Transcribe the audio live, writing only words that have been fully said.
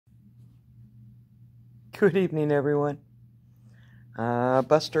Good evening, everyone.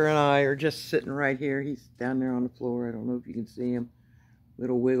 Buster and I are just sitting right here. He's down there on the floor. I don't know if you can see him.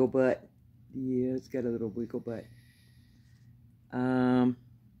 Little wiggle butt. Yeah, it's got a little wiggle butt.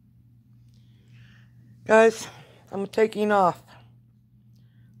 Guys, I'm taking off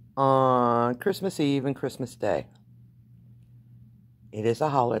on Christmas Eve and Christmas Day. It is a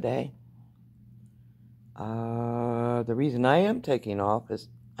holiday. The reason I am taking off is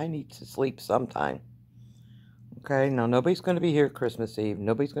I need to sleep sometime. Okay, now nobody's going to be here Christmas Eve.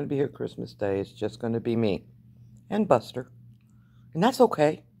 Nobody's going to be here Christmas Day. It's just going to be me and Buster. And that's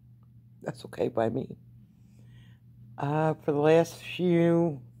okay. That's okay by me. For the last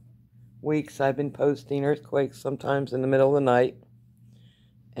few weeks, I've been posting earthquakes sometimes in the middle of the night.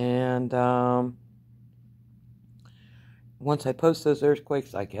 And once I post those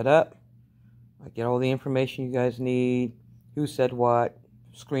earthquakes, I get up. I get all the information you guys need. Who said what.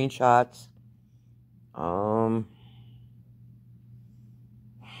 Screenshots.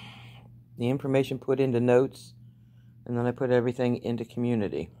 The information put into notes, and then I put everything into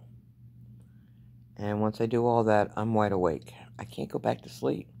community. And once I do all that, I'm wide awake. I can't go back to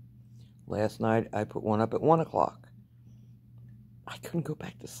sleep. Last night, I put one up at 1 o'clock. I couldn't go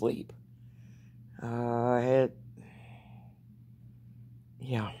back to sleep.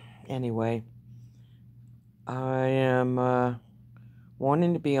 Anyway, I am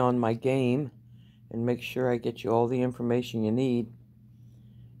wanting to be on my game and make sure I get you all the information you need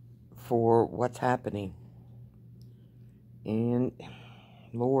for what's happening. And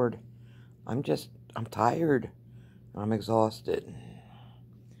Lord, I'm tired. I'm exhausted.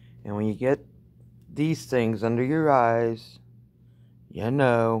 And when you get these things under your eyes, you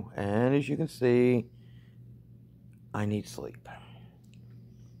know, and as you can see, I need sleep.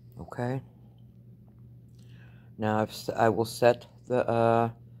 Okay? Now I will set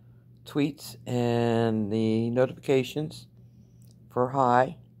the tweets and the notifications for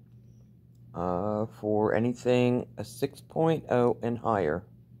high. For anything a 6.0 and higher.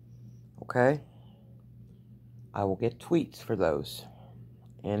 Okay? I will get tweets for those.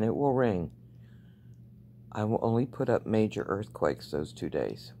 And it will ring. I will only put up major earthquakes those 2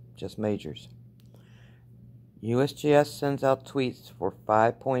 days. Just majors. USGS sends out tweets for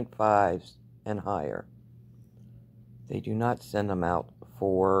 5.5s and higher. They do not send them out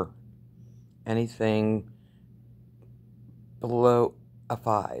for anything below a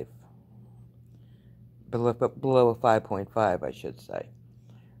 5. Below a 5.5, I should say.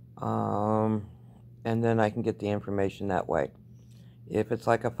 And then I can get the information that way. If it's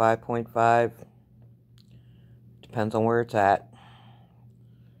like a 5.5, depends on where it's at,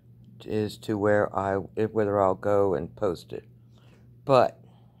 is to whether I'll go and post it. But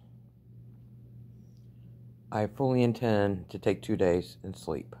I fully intend to take 2 days and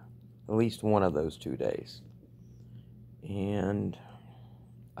sleep. At least one of those 2 days. And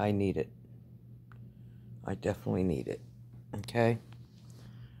I need it. I definitely need it. Okay?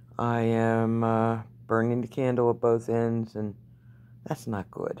 I am burning the candle at both ends, and that's not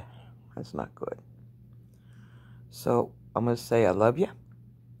good. That's not good. So, I'm going to say I love you.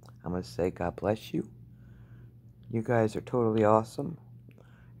 I'm going to say God bless you. You guys are totally awesome.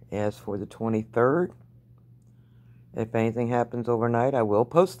 As for the 23rd, if anything happens overnight, I will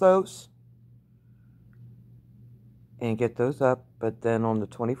post those and get those up. But then on the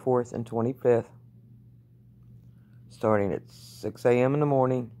 24th and 25th, starting at 6 a.m. in the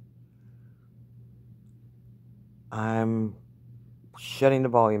morning, I'm shutting the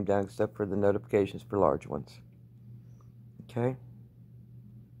volume down except for the notifications for large ones. Okay?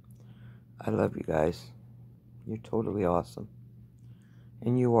 I love you guys. You're totally awesome.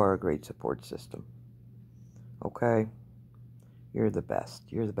 And you are a great support system. Okay? You're the best.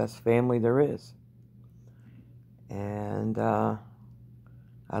 You're the best family there is. And I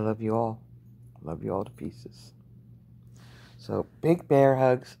love you all. Love you all to pieces. So, big bear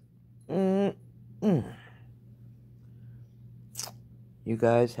hugs. You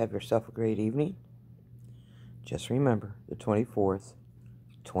guys have yourself a great evening. Just remember, the 24th,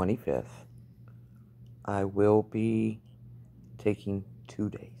 25th, I will be taking 2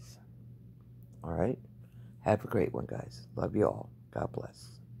 days. Alright? Have a great one, guys. Love you all. God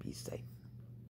bless. Be safe.